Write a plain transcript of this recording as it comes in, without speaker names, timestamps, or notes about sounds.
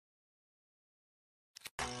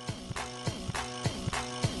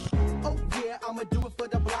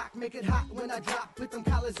make it hot when I drop, put them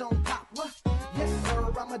collars on top. What? Yes,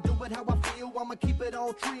 sir, I'ma do it how I feel, I'ma keep it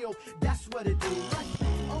on trio. That's what it do, right?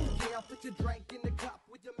 Oh yeah, put your drink in the cup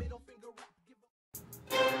with your middle finger up.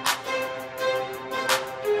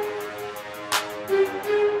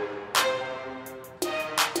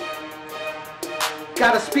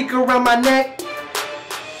 Got a speaker around my neck.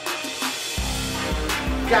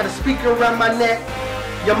 Got a speaker around my neck.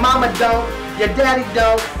 Your mama don't, your daddy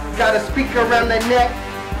don't. Got a speaker around their neck.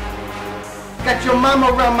 Got your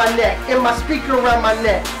mama around my neck and my speaker around my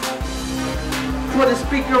neck. Put a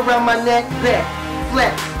speaker around my neck, bet,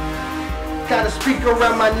 flex. Got a speaker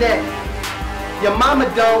around my neck. Your mama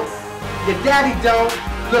don't, your daddy don't.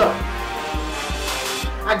 Look,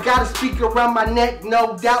 I got a speaker around my neck,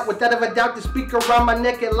 no doubt. Without a doubt, the speaker around my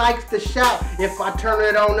neck, it likes to shout. If I turn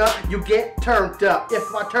it on up, you get turned up.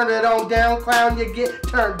 If I turn it on down, clown, you get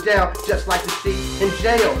turned down. Just like the seat in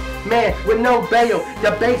jail, man, with no bail.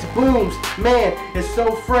 The bass booms, man, it's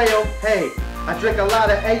so frail. Hey, I drink a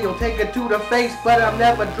lot of ale, take it to the face, but I'm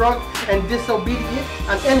never drunk and disobedient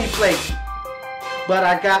on any place. But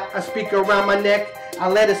I got a speaker around my neck, I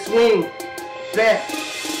let it swing, bet.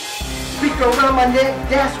 Speaker around my neck,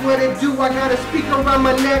 that's what it do. I got a speaker around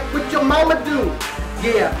my neck, what your mama do?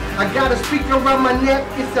 Yeah, I got a speaker around my neck,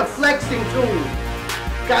 it's a flexing tool.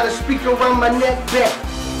 Got a speaker around my neck, bet.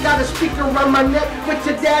 Got a speaker around my neck, what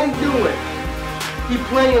your daddy doing? He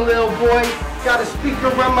playing, little boy. Got a speaker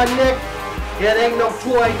around my neck, it ain't no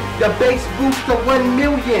toy. The bass boost to 1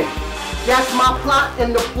 million. That's my plot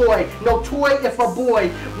and deploy. No toy if a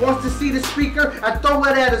boy wants to see the speaker, I throw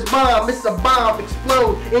it at his bomb. It's a bomb,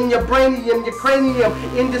 explode in your brainium, your cranium,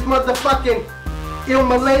 in this motherfucking ill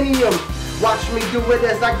millennium. Watch me do it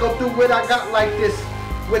as I go through it. I got like this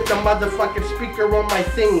with the motherfucking speaker on my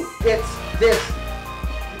thing. It's this.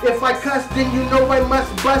 If I cuss, then you know I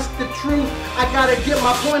must bust the truth. I gotta get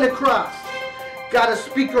my point across. Got a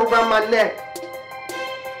speaker around my neck.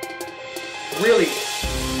 Really?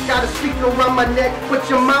 Got a speaker around my neck, what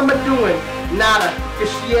your mama doing? Nada, cause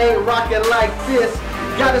she ain't rocking like this.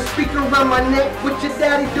 Got a speaker around my neck, what your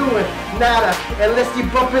daddy doing? Nada, unless he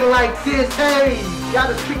bumping like this. Hey, got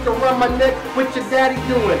a speaker around my neck, what your daddy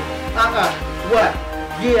doing? What?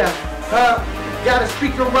 Yeah, got a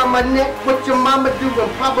speaker around my neck, what your mama doing?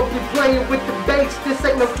 Probably playing with the bass, this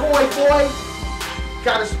ain't no toy, boy.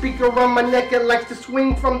 Got a speaker around my neck, it likes to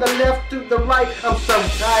swing from the left to the right. I'm so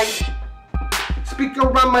tight. Speaker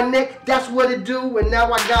around my neck, that's what it do. And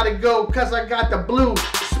now I gotta go, cause I got the blue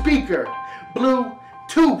speaker,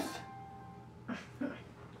 Bluetooth.